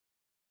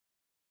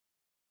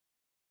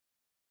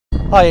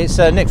Hi, it's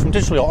Nick from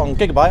Digital Yacht on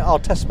Gigabyte, our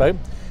test boat,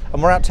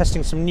 and we're out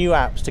testing some new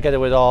apps together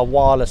with our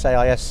wireless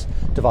AIS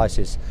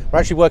devices. We're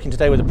actually working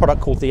today with a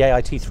product called the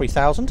AIT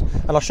 3000,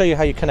 and I'll show you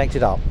how you connect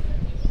it up.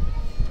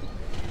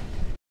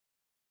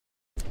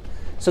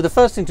 So the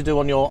first thing to do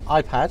on your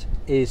iPad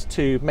is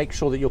to make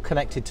sure that you're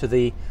connected to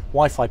the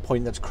Wi-Fi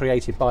point that's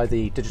created by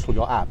the Digital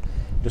Yacht app.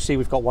 You'll see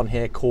we've got one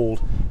here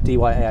called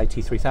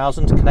DYAIT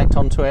 3000. Connect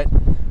onto it,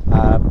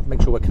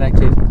 make sure we're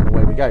connected, and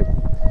away we go.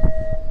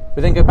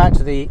 We then go back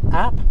to the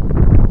app,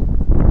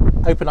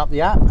 open up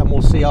the app, and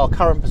we'll see our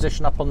current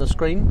position up on the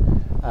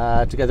screen,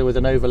 together with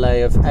an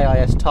overlay of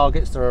AIS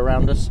targets that are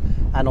around us,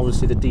 and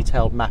obviously the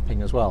detailed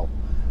mapping as well.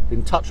 We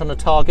can touch on a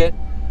target,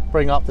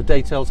 bring up the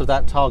details of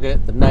that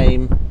target, the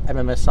name,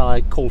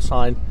 MMSI, call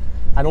sign,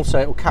 and also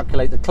it will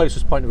calculate the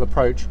closest point of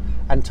approach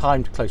and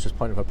timed closest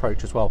point of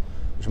approach as well,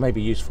 which may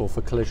be useful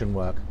for collision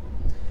work.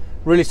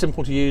 Really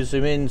simple to use,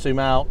 zoom in, zoom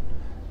out,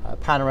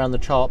 pan around the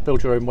chart,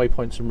 build your own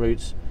waypoints and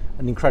routes,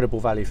 an incredible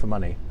value for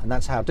money. And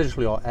that's how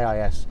Digital Yacht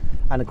AIS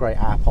and a great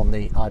app on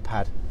the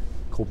iPad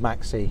called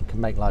MaxSea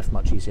can make life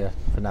much easier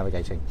for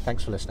navigating.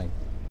 Thanks for listening.